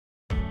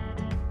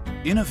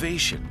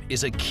Innovation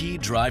is a key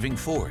driving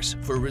force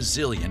for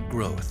resilient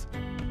growth.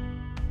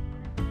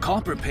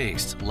 Copper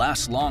paste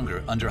lasts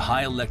longer under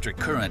high electric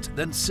current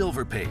than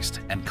silver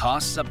paste and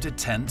costs up to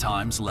 10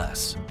 times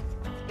less.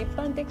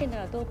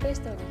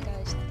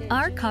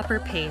 Our copper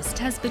paste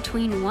has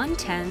between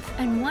 1/10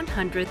 and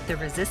 1/100th the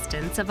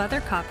resistance of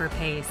other copper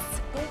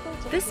pastes.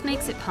 This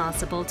makes it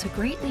possible to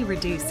greatly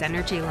reduce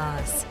energy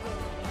loss.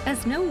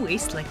 As no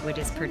waste liquid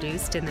is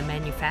produced in the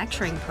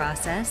manufacturing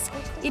process,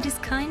 it is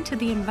kind to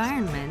the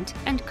environment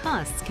and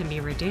costs can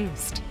be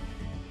reduced.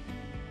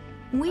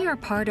 We are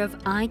part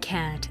of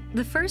ICAT,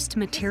 the first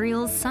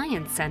materials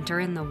science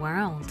center in the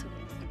world.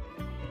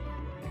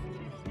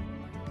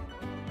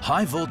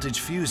 High-voltage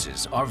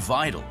fuses are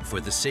vital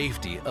for the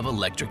safety of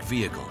electric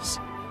vehicles.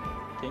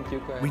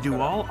 We do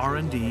all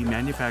R&D,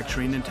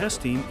 manufacturing, and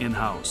testing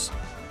in-house.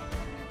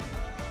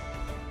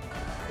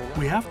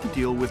 We have to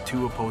deal with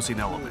two opposing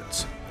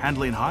elements,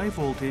 handling high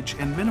voltage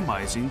and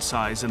minimizing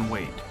size and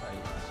weight.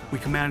 We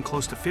command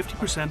close to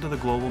 50% of the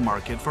global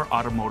market for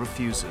automotive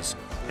fuses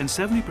and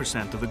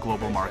 70% of the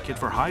global market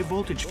for high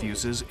voltage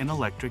fuses in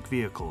electric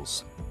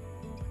vehicles.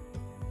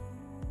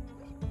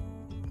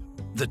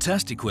 The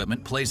test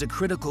equipment plays a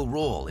critical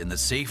role in the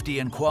safety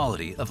and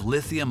quality of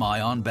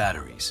lithium-ion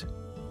batteries.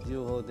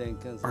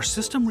 Our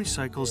system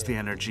recycles the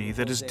energy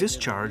that is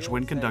discharged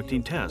when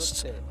conducting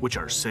tests, which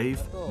are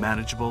safe,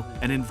 manageable,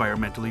 and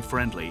environmentally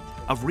friendly,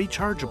 of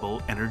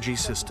rechargeable energy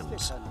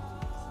systems.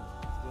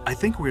 I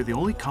think we're the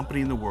only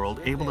company in the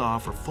world able to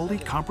offer fully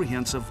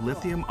comprehensive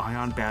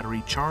lithium-ion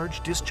battery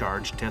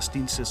charge-discharge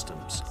testing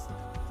systems.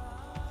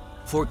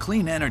 For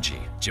clean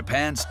energy,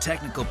 Japan's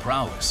technical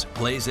prowess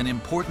plays an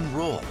important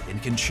role in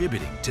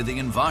contributing to the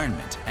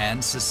environment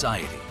and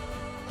society.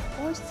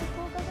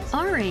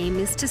 Our aim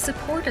is to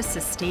support a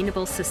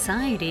sustainable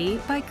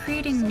society by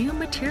creating new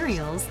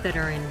materials that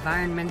are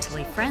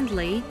environmentally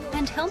friendly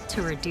and help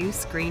to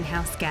reduce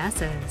greenhouse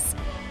gases.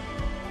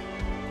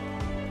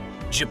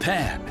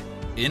 Japan,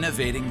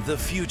 innovating the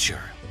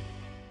future.